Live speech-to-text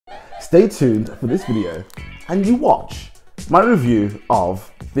stay tuned for this video and you watch my review of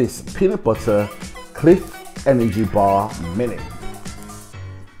this peanut butter Clif energy bar mini.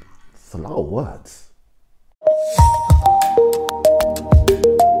 It's a lot of words.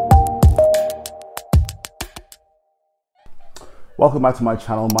 Welcome back to my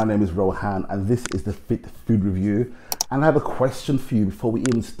channel. My name is Rohan and this is the Fit Food Review, and I have a question for you before we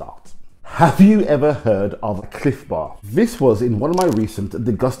even start. Have you ever heard of a Clif bar? This was in one of my recent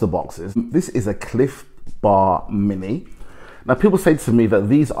deguster boxes. This is a Clif bar mini. Now people say to me that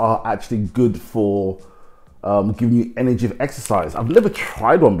these are actually good for giving you energy of exercise. I've never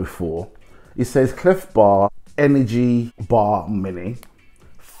tried one before. It says Clif bar energy bar mini.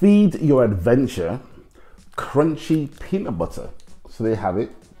 Feed your adventure, crunchy peanut butter. So there you have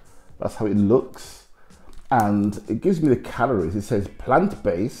it. That's how it looks. And it gives me the calories. It says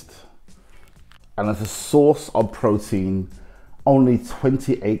plant-based and as a source of protein, only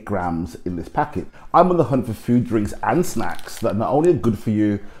 28 grams in this packet. I'm on the hunt for food, drinks and snacks that not only are good for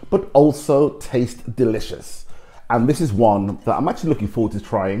you, but also taste delicious. And this is one that I'm actually looking forward to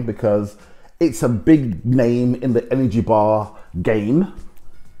trying because it's a big name in the energy bar game.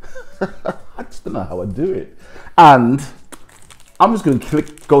 I just don't know how I do it. And I'm just going to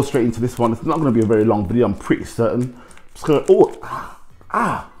go straight into this one. It's not going to be a very long video, I'm pretty certain. I'm just going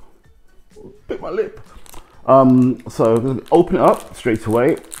to, bit my lip. So I'm going to open it up straight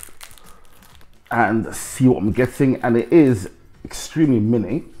away and see what I'm getting. And it is extremely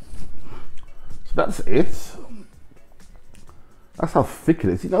mini. So that's it. That's how thick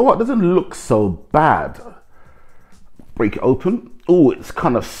it is. You know what? It doesn't look so bad. Break it open. Oh, it's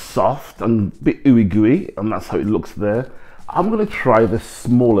kind of soft and a bit ooey gooey, and that's how it looks there. I'm going to try the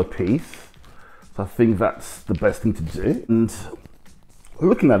smaller piece. So I think that's the best thing to do. And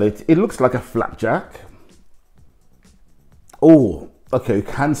looking at it, it looks like a flapjack. Oh, okay, you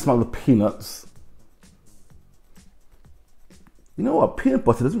can smell the peanuts. You know what, peanut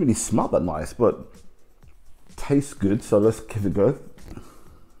butter doesn't really smell that nice, but tastes good, so let's give it a go.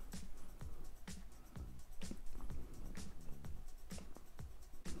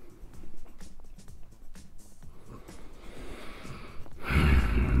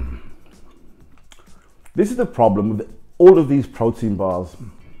 This is the problem with all of these protein bars.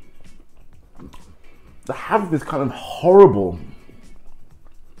 They have this kind of horrible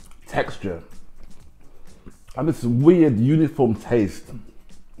texture and this weird uniform taste.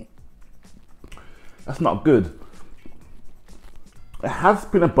 That's not good. It has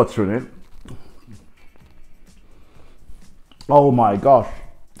peanut butter in it. Oh my gosh.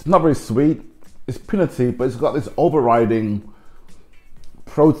 It's not very sweet. It's peanutty, but it's got this overriding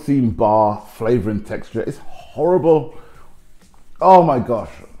protein bar flavoring texture. It's horrible. Oh my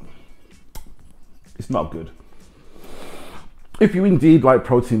gosh. It's not good. If you indeed like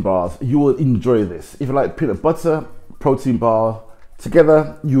protein bars, you will enjoy this. If you like peanut butter, protein bar,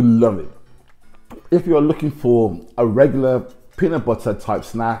 together, you'll love it. If you're looking for a regular peanut butter type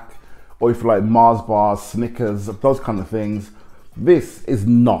snack, or if you like Mars bars, Snickers, those kind of things, this is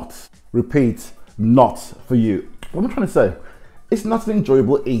not, repeat, not for you. What am I trying to say? It's not an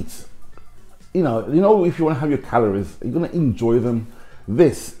enjoyable eat. You know, if you want to have your calories, you're going to enjoy them.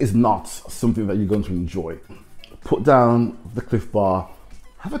 This is not something that you're going to enjoy. Put down the Clif bar,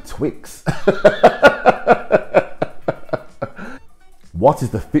 have a Twix. What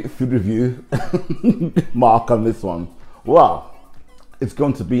is the Fit Food Review mark on this one? Well, it's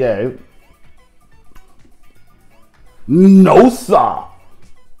going to be a no, sir.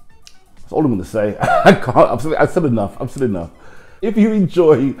 That's all I'm going to say. I can't. I've said enough. I've said enough. If you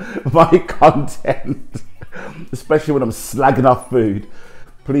enjoy my content, especially when I'm slagging off food,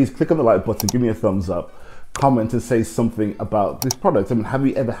 please click on the like button, give me a thumbs up, comment and say something about this product. I mean, have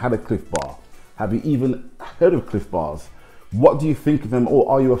you ever had a Clif bar? Have you even heard of Clif bars? What do you think of them, or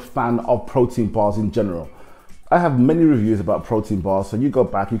are you a fan of protein bars in general? I have many reviews about protein bars, so you go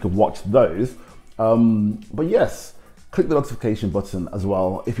back, you can watch those. But yes, click the notification button as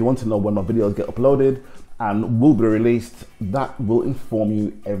well if you want to know when my videos get uploaded and will be released. That will inform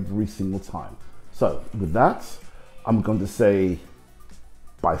you every single time. So with that, I'm going to say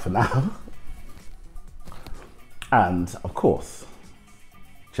bye for now. And of course,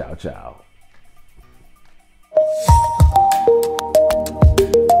 ciao, ciao.